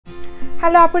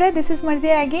Hello আপুরা, this is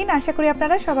Marjia again. আশা করি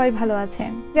আপনারা সবাই ভালো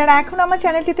আছেন। যারা এখন আমার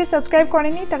চ্যানেলটিতে সাবস্ক্রাইব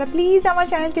করেনি তারা প্লিজ আমার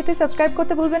চ্যানেলটিতে সাবস্ক্রাইব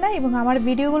করতে ভুলবেন না, এবং আমার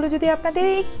ভিডিওগুলো যদি আপনাদের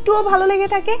একটুও ভালো লেগে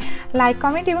থাকে লাইক,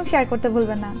 কমেন্ট এবং শেয়ার করতে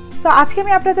ভুলবেন না। সো আজকে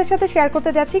আমি আপনাদের সাথে শেয়ার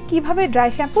করতে যাচ্ছি কিভাবে ড্রাই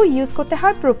শ্যাম্পু ইউজ করতে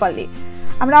হয় প্রপারলি।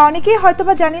 আমরা অনেকেই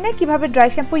হয়তোবা জানি না কিভাবে ড্রাই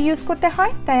শ্যাম্পু ইউজ করতে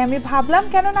হয়, তাই আমি ভাবলাম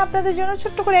কেন না আপনাদের জন্য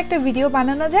ছোট্ট করে একটা ভিডিও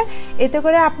বানানো যায়। এতে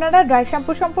করে আপনারা ড্রাই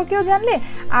শ্যাম্পু সম্পর্কেও জানলে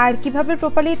আর কিভাবে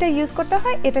প্রপারলি এটা ইউজ করতে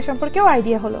হয় এটা সম্পর্কেও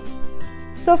আইডিয়া হলো।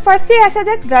 সো ফার্স্টে আসা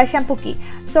যাক ড্রাই শ্যাম্পু কি।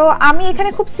 সো আমি এখানে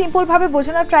খুব সিম্পলভাবে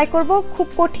বোঝানোর ট্রাই করব, খুব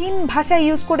কঠিন ভাষা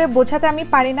ইউজ করে বোঝাতে আমি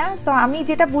পারি না। সো আমি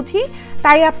যেটা বুঝি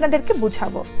তাই আপনাদেরকে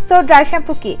বুঝাবো। সো ড্রাই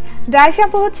শ্যাম্পু কি? ড্রাই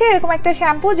শ্যাম্পু হচ্ছে এরকম একটা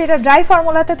শ্যাম্পু যেটা ড্রাই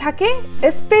ফর্মুলাতে থাকে,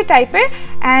 স্প্রে টাইপের,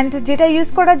 অ্যান্ড যেটা ইউজ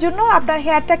করার জন্য আপনার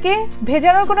হেয়ারটাকে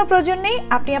ভেজানোর কোনো প্রয়োজন নেই।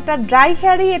 আপনি আপনার ড্রাই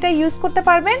হেয়ারেই এটা ইউজ করতে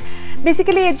পারবেন।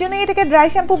 বেসিক্যালি এর জন্যই এটাকে ড্রাই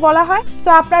শ্যাম্পু বলা হয়। সো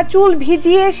আপনার চুল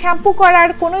ভিজিয়ে শ্যাম্পু করার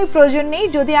কোনোই প্রয়োজন নেই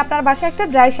যদি আপনার বাসায় একটা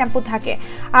ড্রাই শ্যাম্পু থাকে।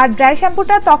 আর ড্রাই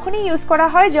শ্যাম্পুটা তখনই ইউজ করা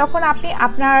হয় যখন আপনি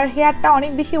আপনার হেয়ারটা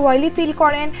অনেক বেশি অয়েলি ফিল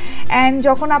করেন, অ্যান্ড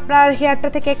যখন আপনার হেয়ারটা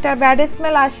থেকে একটা ব্যাড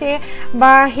স্মেল আসে,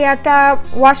 বা হেয়ারটা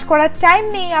ওয়াশ করার টাইম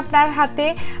নেই আপনার হাতে,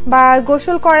 বা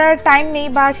গোসল করার টাইম নেই,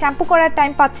 বা শ্যাম্পু করার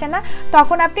টাইম পাচ্ছেন না,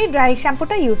 তখন আপনি ড্রাই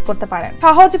শ্যাম্পুটা ইউজ করতে পারেন।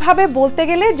 সহজভাবে বলতে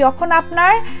গেলে যখন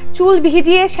আপনার চুল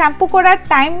ভিজিয়ে শ্যাম্পু করার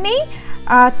টাইম নেই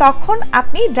তখন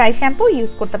আপনি ড্রাই শ্যাম্পু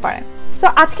ইউজ করতে পারেন। সো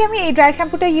আজকে আমি এই ড্রাই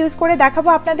শ্যাম্পুটা ইউজ করে দেখাবো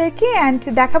আপনাদেরকে, অ্যান্ড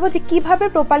দেখাবো যে কিভাবে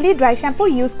প্রপারলি ড্রাই শ্যাম্পু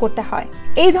ইউজ করতে হয়।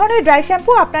 এই ধরনের ড্রাই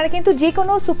শ্যাম্পু আপনারা কিন্তু যে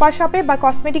কোনো সুপার শপে বা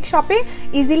কসমেটিক শপে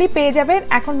ইজিলি পেয়ে যাবেন।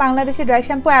 এখন বাংলাদেশে ড্রাই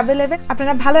শ্যাম্পু অ্যাভেলেবেল।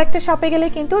 আপনারা ভালো একটা শপে গেলে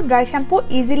কিন্তু ড্রাই শ্যাম্পু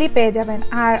ইজিলি পেয়ে যাবেন।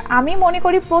 আর আমি মনে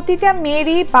করি প্রতিটা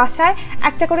মেয়েরই বাসায়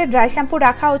একটা করে ড্রাই শ্যাম্পু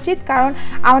রাখা উচিত, কারণ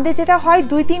আমাদের যেটা হয়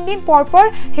 2-3 দিন পর পর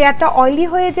হেয়ারটা অয়েলি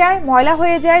হয়ে যায়, ময়লা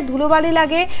হয়ে যায়, ধুলোবালি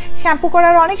লাগে, শ্যাম্পু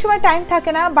করার অনেক সময় টাইম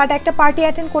থাকে না, বাট একটা পার্টি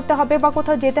অ্যাটেন্ড করতে হবে বা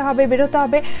কোথাও যেতে হবে, বেরোতে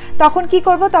হবে, তখন কি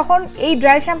করব? তখন এই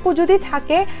ড্রাই শ্যাম্পু যদি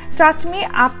থাকে, ট্রাস্ট মি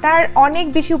আপনার অনেক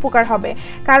বেশি উপকার হবে।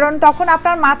 কারণ তখন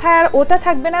আপনার মাথায় আর ওটা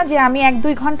থাকবে না যে আমি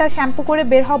 1-2 ঘন্টা শ্যাম্পু করে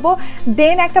বের হব,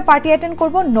 দেন একটা পার্টি অ্যাটেন্ড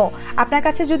করব। নো, আপনার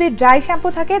কাছে যদি ড্রাই শ্যাম্পু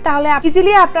থাকে তাহলে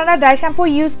ইজিলি আপনারা ড্রাই শ্যাম্পু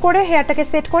ইউজ করে হেয়ারটাকে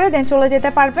সেট করে দেন চলে যেতে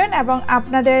পারবেন, এবং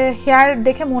আপনাদের হেয়ার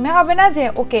দেখে মনে হবে না যে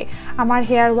ওকে আমার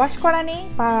হেয়ার ওয়াশ করা নেই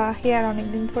বা হেয়ার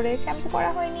অনেকদিন ধরে শ্যাম্পু করা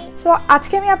হয়নি। সো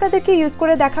আজকে আমি আপনাদেরকে ইউজ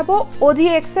করে দেখাবো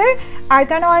OGX এর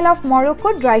argan oil of Morocco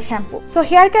dry shampoo. So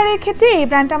here কেয়ারের ক্ষেত্রে এই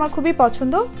ব্র্যান্ডটা আমার খুবই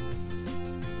পছন্দ।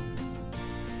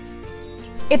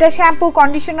 এটা শ্যাম্পু,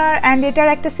 কন্ডিশনার অ্যান্ড এটার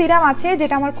একটা সিরাম আছে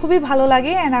যেটা আমার খুবই ভালো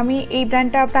লাগে, অ্যান্ড আমি এই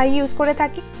ব্র্যান্ডটা প্রায় ইউজ করে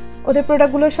থাকি। ওদের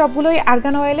প্রোডাক্টগুলো সবগুলোই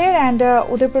আর্গান অয়েলের, অ্যান্ড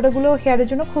ওদের প্রোডাক্টগুলো হেয়ারের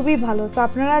জন্য খুবই ভালো। সো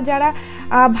আপনারা যারা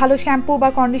ভালো শ্যাম্পু বা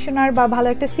কন্ডিশনার বা ভালো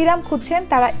একটা সিরাম খুঁজছেন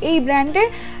তারা এই ব্র্যান্ডের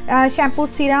শ্যাম্পু,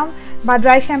 সিরাম বা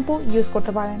ড্রাই শ্যাম্পু ইউজ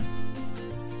করতে পারেন।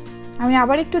 আমি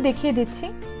আবার একটু দেখিয়ে দিচ্ছি।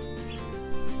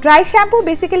 ড্রাই শ্যাম্পু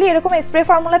বেসিক্যালি এরকম স্প্রে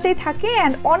ফর্মুলাতেই থাকে,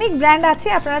 অ্যান্ড অনেক ব্র্যান্ড আছে।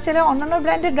 আপনারা চাইলে অন্যান্য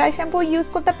ব্র্যান্ডের ড্রাই শ্যাম্পু ইউজ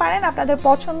করতে পারেন আপনাদের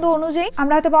পছন্দ অনুযায়ী।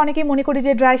 আমরা হয়তো অনেকেই মনে করি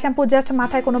যে ড্রাই শ্যাম্পু জাস্ট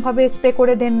মাথায় কোনোভাবে স্প্রে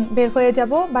করে দেন বের হয়ে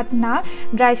যাব, বাট না,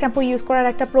 ড্রাই শ্যাম্পু ইউজ করার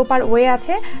একটা প্রপার ওয়ে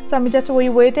আছে। সো আমি জাস্ট ওই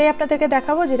ওয়েটাই আপনাদেরকে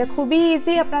দেখাবো, যেটা খুবই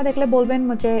ইজি। আপনারা দেখলে বলবেন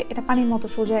যে এটা পানির মতো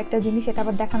সোজা একটা জিনিস, এটা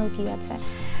আবার দেখানোর কি আছে।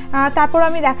 তারপর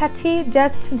আমি দেখাচ্ছি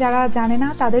জাস্ট যারা জানে না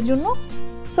তাদের জন্য।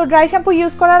 সো ড্রাই শ্যাম্পু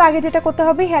ইউজ করার আগে যেটা করতে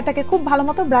হবে, হেয়ারটাকে খুব ভালো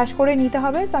মতো ব্রাশ করে নিতে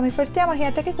হবে। সো আমি ফার্স্টে আমার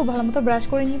হেয়ারটাকে খুব ভালো মতো ব্রাশ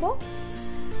করে নিব।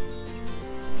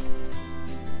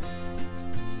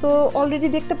 সো অলরেডি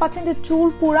দেখতে পাচ্ছেন যে চুল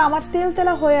পুরো আমার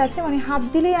তেলতেলা হয়ে আছে, মানে হাত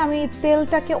দিলেই আমি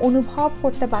তেলটাকে অনুভব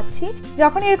করতে পাচ্ছি।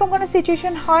 যখন এরকম কোনো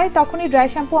সিচুয়েশন হয় তখনই ড্রাই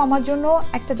শ্যাম্পু আমার জন্য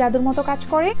একটা জাদুর মতো কাজ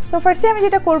করে। সো ফার্স্টে আমি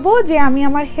যেটা করব যে আমি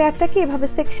আমার হেয়ারটাকে এভাবে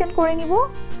সেকশন করে নিব,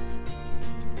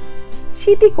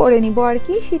 সিটি করে নিব আর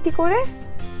কি, সিটি করে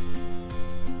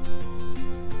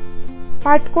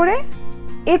পার্ট করে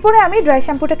এরপরে আমি ড্রাই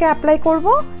শ্যাম্পুটাকে অ্যাপ্লাই করব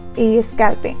এই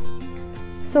স্ক্যাল্পে।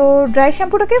 সো ড্রাই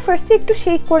শ্যাম্পুটাকে ফার্স্টে একটু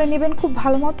শেক করে নেবেন খুব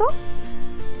ভালো মতো,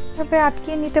 তারপরে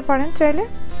আটকিয়ে নিতে পারেন চাইলে,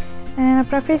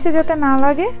 আপনার ফেসে যাতে না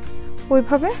লাগে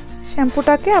ওইভাবে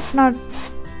শ্যাম্পুটাকে আপনার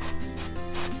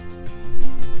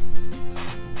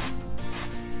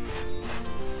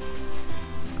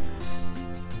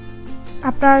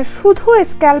শুধু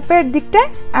স্ক্যাল্পের দিকটায়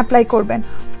অ্যাপ্লাই করবেন,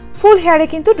 ফুল হেয়ারে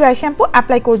কিন্তু ড্রাই শ্যাম্পু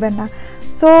অ্যাপ্লাই করবেন না।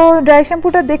 সো ড্রাই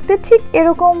শ্যাম্পুটা দেখতে ঠিক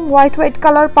এরকম হোয়াইট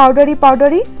কালার,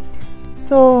 পাউডারি।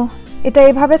 সো এটা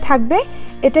এভাবে থাকবে।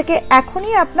 এটাকে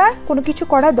এখনই আপনার কোনো কিছু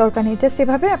করার দরকার নেই, জাস্ট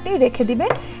এভাবে আপনি রেখে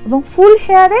দিবেন এবং ফুল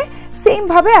হেয়ারে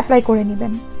সেমভাবে অ্যাপ্লাই করে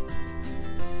নেবেন।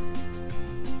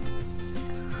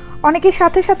 অনেকের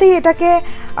সাথেই এটাকে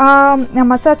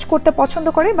ম্যাসাজ করতে পছন্দ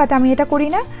করে, বাট আমি এটা করি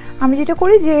না। আমি যেটা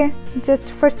করি যে জাস্ট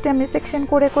ফার্স্টে আমি সেকশন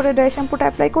করে ড্রাই শ্যাম্পুটা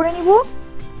অ্যাপ্লাই করে নিব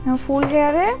ফুল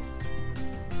হেয়ারে,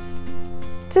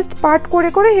 জাস্ট পার্ট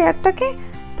করে হেয়ারটাকে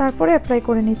তারপরে অ্যাপ্লাই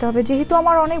করে নিতে হবে। যেহেতু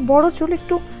আমার অনেক বড় চুল,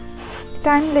 একটু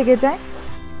টাইম লেগে যায়।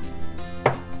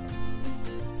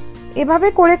 এভাবে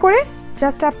করে করে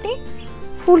জাস্ট আপনি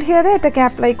ফুল হেয়ারে এটাকে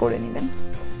অ্যাপ্লাই করে নেবেন।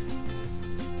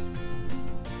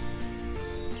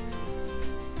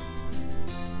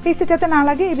 ফেসে যাতে না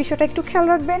লাগে এই বিষয়টা একটু খেয়াল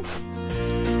রাখবেন।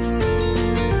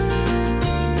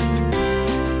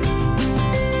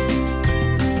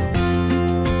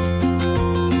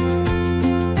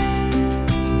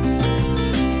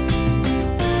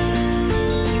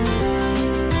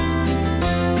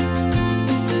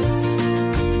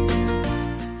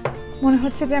 মনে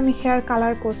হচ্ছে যে আমি হেয়ার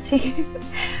কালার করছি,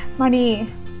 মানে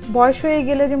বয়স হয়ে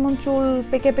গেলে যেমন চুল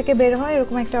পেকে পেকে বের হয়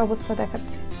এরকম একটা অবস্থা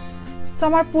দেখাচ্ছে। তো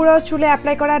আমার পুরো চুলে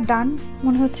অ্যাপ্লাই করা ডান,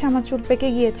 মনে হচ্ছে আমার চুল পেকে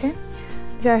গিয়েছে।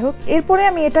 যাই হোক, এরপরে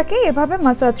আমি এটাকে এভাবে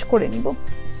ম্যাসাজ করে নিব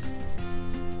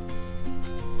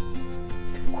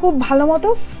খুব ভালো মতো।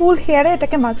 ফুল হেয়ারে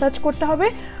এটাকে ম্যাসাজ করতে হবে।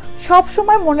 সব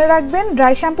সময় মনে রাখবেন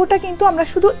ড্রাই শ্যাম্পুটা কিন্তু আমরা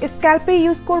শুধু স্ক্যাল্পে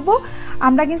ইউজ করব,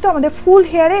 আমরা কিন্তু আমাদের ফুল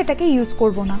হেয়ারে এটাকে ইউজ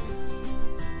করব না,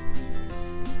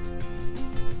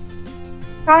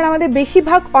 কারণ আমাদের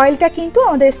বেশিরভাগ অয়েলটা কিন্তু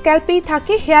আমাদের স্ক্যাল্পেই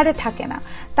থাকে, হেয়ারে থাকে না।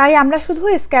 তাই আমরা শুধু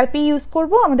স্ক্যাল্পে ইউজ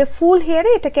করব, আমাদের ফুল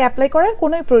হেয়ারে এটাকে অ্যাপ্লাই করার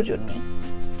কোনো প্রয়োজন নেই।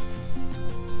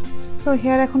 তো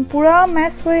হেয়ার এখন পুরো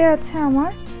ম্যাশ হয়ে আছে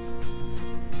আমার,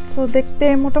 তো দেখতে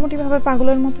মোটামুটি ভাবে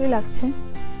পাগলের মতোই লাগছে।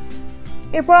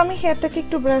 এরপর আমি হেয়ারটাকে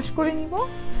একটু ব্রাশ করে নিব।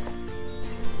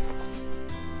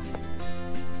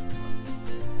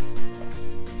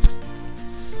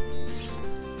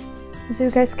 You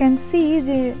guys can see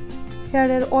যে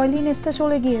হেয়ারের অয়েলিনেসটা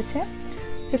চলে গিয়েছে,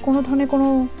 যে কোনো ধরনের কোনো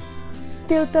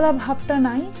তেলতেলা ভাবটা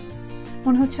নাই,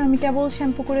 মনে হচ্ছে আমি কেবল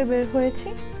শ্যাম্পু করে বের হয়েছি।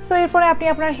 সো এরপরে আপনি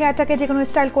আপনার হেয়ারটাকে যে কোনো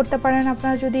স্টাইল করতে পারেন।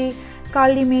 আপনারা যদি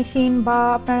কার্লি মেশিন বা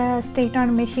আপনারা স্ট্রেটনার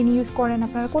মেশিন ইউজ করেন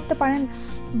আপনারা করতে পারেন,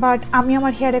 বাট আমি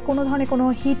আমার হেয়ারে কোনো ধরনের কোনো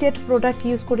হিটেড প্রোডাক্ট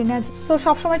ইউজ করি না। সো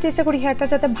সবসময় চেষ্টা করি হেয়ারটা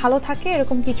যাতে ভালো থাকে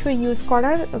এরকম কিছু ইউজ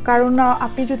করার, কারণ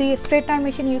আপনি যদি স্ট্রেটনার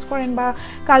মেশিন ইউজ করেন বা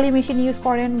কার্লি মেশিন ইউজ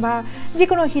করেন বা যে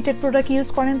কোনো হিটেড প্রোডাক্ট ইউজ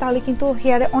করেন তাহলে কিন্তু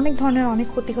হেয়ারে অনেক ধরনের অনেক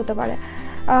ক্ষতি হতে পারে।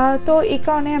 তো এই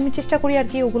কারণে আমি চেষ্টা করি আর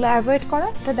কি ওগুলো অ্যাভয়েড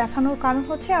করার। এটা দেখানোর কারণ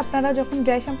হচ্ছে আপনারা যখন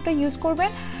ড্রাই শ্যাম্পুটা ইউজ করবেন,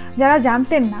 যারা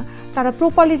জানতেন না তারা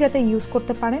প্রপারলি যাতে ইউজ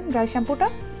করতে পারেন ড্রাই শ্যাম্পুটা।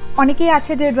 অনেকেই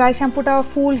আছে যে ড্রাই শ্যাম্পুটা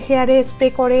ফুল হেয়ারে স্প্রে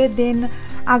করে দেন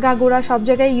আগা গোড়া সব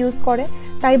জায়গায় ইউজ করে,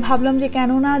 তাই ভাবলাম যে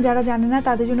কেননা যারা জানে না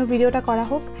তাদের জন্য ভিডিওটা করা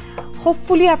হোক।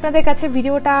 হোপফুলি আপনাদের কাছে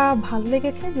ভিডিওটা ভালো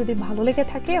লেগেছে। যদি ভালো লেগে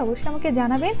থাকে অবশ্যই আমাকে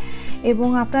জানাবেন, এবং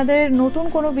আপনাদের নতুন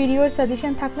কোনো ভিডিওর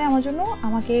সাজেশন থাকলে আমার জন্য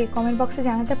আমাকে কমেন্ট বক্সে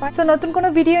জানাতে পারেন। তো নতুন কোনো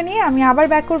ভিডিও নিয়ে আমি আবার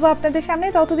ব্যাক করবো আপনাদের সামনে।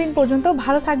 ততদিন পর্যন্ত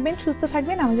ভালো থাকবেন, সুস্থ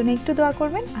থাকবেন, আমার জন্য একটু দোয়া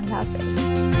করবেন। আল্লাহ হাফেজ।